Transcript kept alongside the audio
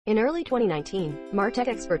In early 2019, Martech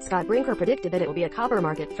expert Scott Brinker predicted that it will be a copper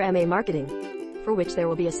market for MA marketing, for which there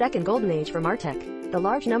will be a second golden age for Martech. The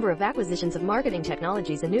large number of acquisitions of marketing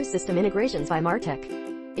technologies and new system integrations by Martech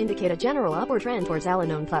indicate a general upward trend towards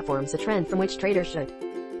all-known platforms, a trend from which traders should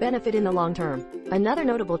benefit in the long term. Another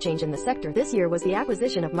notable change in the sector this year was the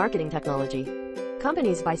acquisition of marketing technology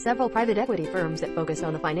companies by several private equity firms that focus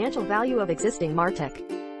on the financial value of existing Martech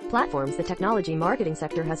platforms. The technology marketing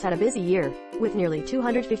sector has had a busy year, with nearly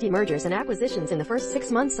 250 mergers and acquisitions in the first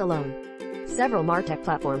 6 months alone. Several Martech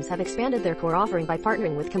platforms have expanded their core offering by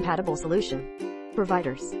partnering with compatible solution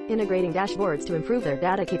providers, integrating dashboards to improve their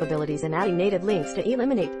data capabilities, and adding native links to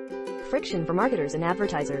eliminate friction for marketers and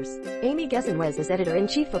advertisers. Amy Gessenwes is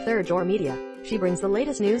editor-in-chief of Third Door Media. She brings the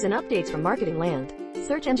latest news and updates from marketing land,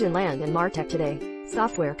 search engine land, and Martech today.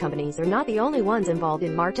 Software companies are not the only ones involved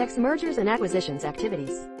in Martech's mergers and acquisitions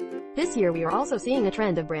activities. This year we are also seeing a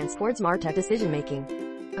trend of brands towards Martech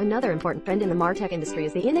decision-making. Another important trend in the Martech industry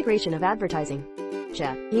is the integration of advertising,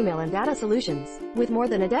 chat, email, and data solutions. With more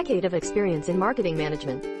than a decade of experience in marketing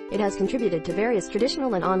management, it has contributed to various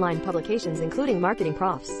traditional and online publications including Marketing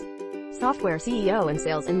Profs, Software CEO, and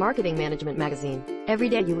Sales and Marketing Management magazine. Every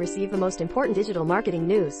day you receive the most important digital marketing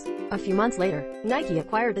news. A few months later, Nike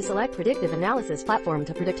acquired the Select predictive analysis platform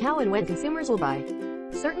to predict how and when consumers will buy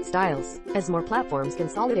certain styles. As more platforms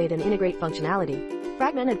consolidate and integrate functionality,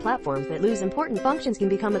 fragmented platforms that lose important functions can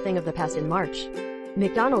become a thing of the past. In March,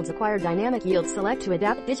 McDonald's acquired Dynamic Yield Select to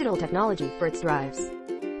adapt digital technology for its drives,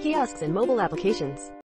 kiosks, and mobile applications.